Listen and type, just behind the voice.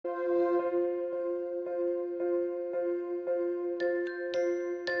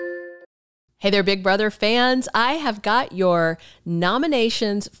Hey there, Big Brother fans. I have got your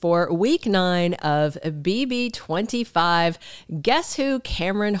nominations for week 9 of BB25. Guess who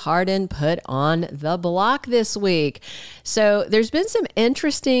Cameron Hardin put on the block this week? So there's been some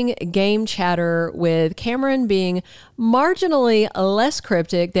interesting game chatter with Cameron being marginally less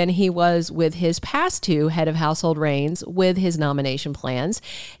cryptic than he was with his past 2 head of household reigns with his nomination plans.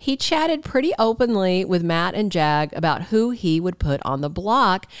 He chatted pretty openly with Matt and Jag about who he would put on the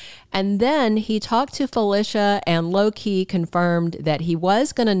block. And then he talked to Felicia and low-key confirmed that he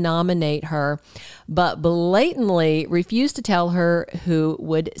was going to nominate her, but blatantly refused to tell her who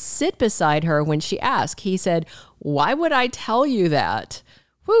would sit beside her when she asked. He said, "Why would I tell you that?"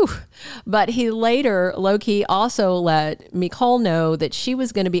 Whew. But he later, low-key, also let Nicole know that she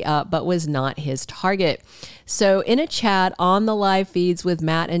was going to be up, but was not his target. So in a chat on the live feeds with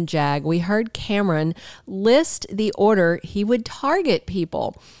Matt and Jag, we heard Cameron list the order he would target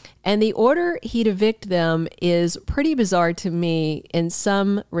people. And the order he'd evict them is pretty bizarre to me in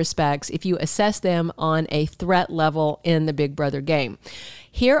some respects if you assess them on a threat level in the Big Brother game.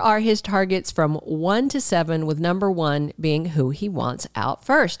 Here are his targets from 1 to 7, with number 1 being who he wants out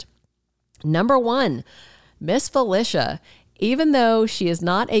first. Number 1, Miss Felicia. Even though she is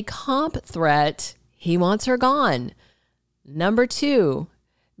not a comp threat, he wants her gone. Number 2,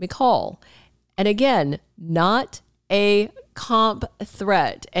 Nicole. And again, not a comp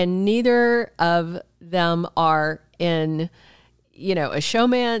threat, and neither of them are in, a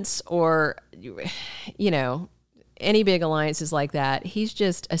showmance or, any big alliances like that. He's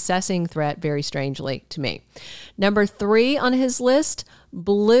just assessing threat very strangely to me. Number 3 on his list,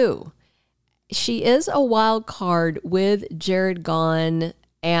 Blue. She is a wild card with Jared gone.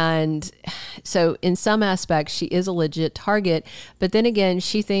 And so in some aspects, she is a legit target. But then again,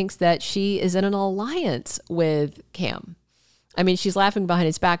 she thinks that she is in an alliance with Cam. I mean, she's laughing behind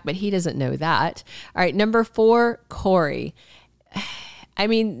his back, but he doesn't know that. All right, number 4, Corey. I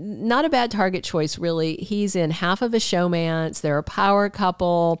mean, not a bad target choice, really. He's in half of a showmance. They're a power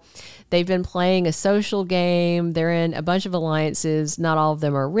couple. They've been playing a social game. They're in a bunch of alliances. Not all of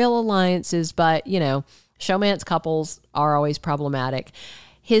them are real alliances, but, showmance couples are always problematic.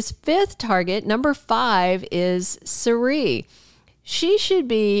 His 5th target, number 5, is Cirie. She should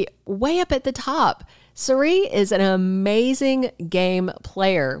be way up at the top. Cirie is an amazing game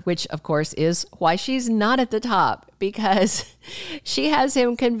player, which of course is why she's not at the top, because she has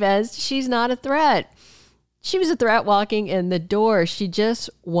him convinced she's not a threat. She was a threat walking in the door. She just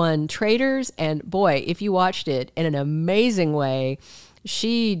won Traitors, and boy, if you watched it in an amazing way,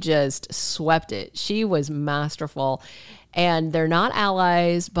 she just swept it. She was masterful. And they're not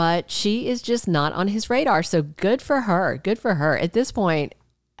allies, but she is just not on his radar. So good for her. Good for her. At this point,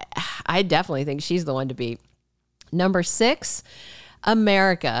 I definitely think she's the one to beat. Number 6,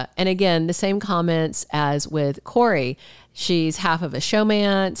 America. And again, the same comments as with Corey. She's half of a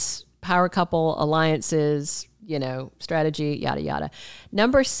showmance, power couple, alliances, strategy, yada, yada.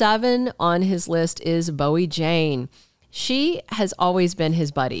 Number 7 on his list is Bowie Jane. She has always been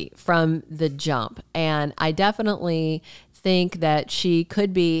his buddy from the jump. And I definitely think that she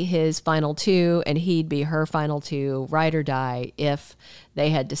could be his final 2 and he'd be her final 2, ride or die, if they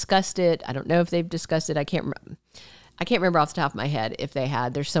had discussed it. I don't know if they've discussed it. I can't remember off the top of my head if they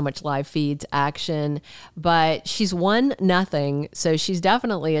had. There's so much live feeds action, but she's 1-0. So she's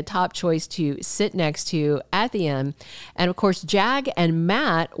definitely a top choice to sit next to at the end. And of course, Jag and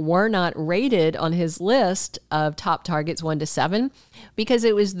Matt were not rated on his list of top targets 1 to 7 because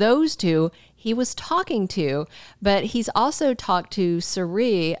it was those 2 he was talking to, but he's also talked to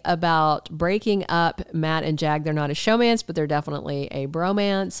Cirie about breaking up Matt and Jag. They're not a showmance, but they're definitely a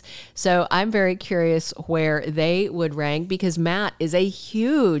bromance. So I'm very curious where they would rank, because Matt is a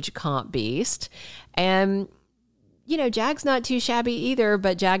huge comp beast. And, Jag's not too shabby either,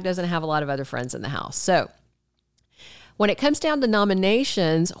 but Jag doesn't have a lot of other friends in the house. So when it comes down to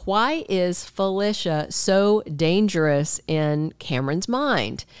nominations, why is Felicia so dangerous in Cameron's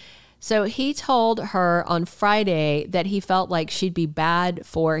mind? So he told her on Friday that he felt like she'd be bad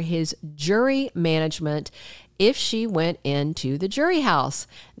for his jury management if she went into the jury house.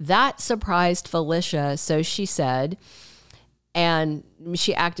 That surprised Felicia, so she said, and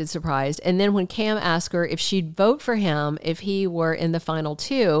she acted surprised. And then when Cam asked her if she'd vote for him if he were in the final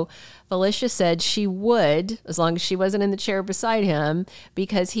 2, Felicia said she would, as long as she wasn't in the chair beside him,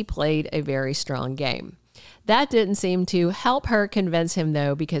 because he played a very strong game. That didn't seem to help her convince him,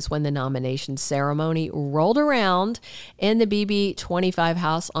 though, because when the nomination ceremony rolled around in the BB25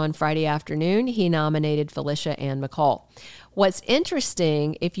 house on Friday afternoon, he nominated Felicia and Nicole. What's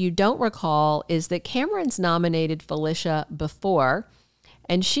interesting, if you don't recall, is that Cameron's nominated Felicia before,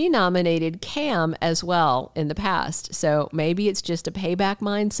 And she nominated Cam as well in the past. So maybe it's just a payback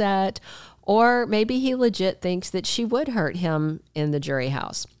mindset, or maybe he legit thinks that she would hurt him in the jury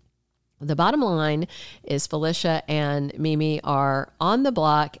house. The bottom line is Felicia and Mimi are on the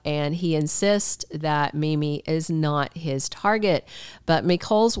block, and he insists that Mimi is not his target. But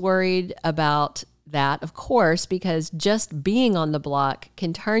Micole's worried about that, of course, because just being on the block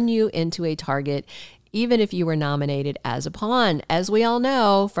can turn you into a target, even if you were nominated as a pawn. As we all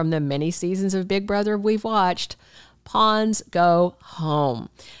know from the many seasons of Big Brother we've watched, pawns go home.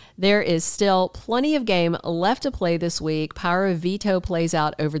 There is still plenty of game left to play this week. Power of Veto plays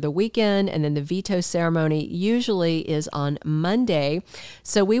out over the weekend, and then the veto ceremony usually is on Monday.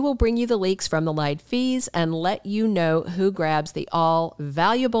 So we will bring you the leaks from the live feeds and let you know who grabs the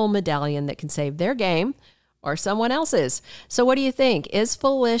all-valuable medallion that can save their game or someone else's. So what do you think? Is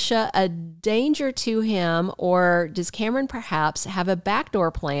Felicia a danger to him, or does Cameron perhaps have a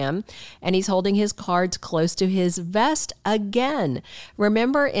backdoor plan and he's holding his cards close to his vest again?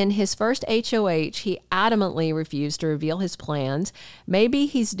 Remember, in his first HOH, he adamantly refused to reveal his plans. Maybe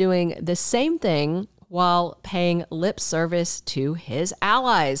he's doing the same thing while paying lip service to his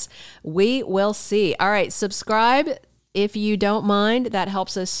allies. We will see. All right, subscribe if you don't mind. That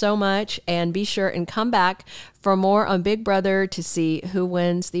helps us so much. And be sure and come back for more on Big Brother to see who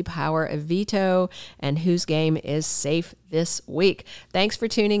wins the power of veto and whose game is safe this week. Thanks for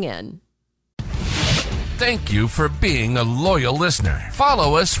tuning in. Thank you for being a loyal listener.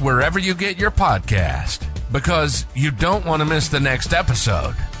 Follow us wherever you get your podcast, because you don't want to miss the next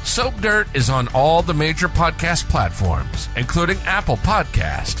episode. Soap Dirt is on all the major podcast platforms, including Apple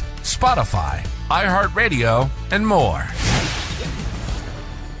Podcast, Spotify, iHeartRadio, and more.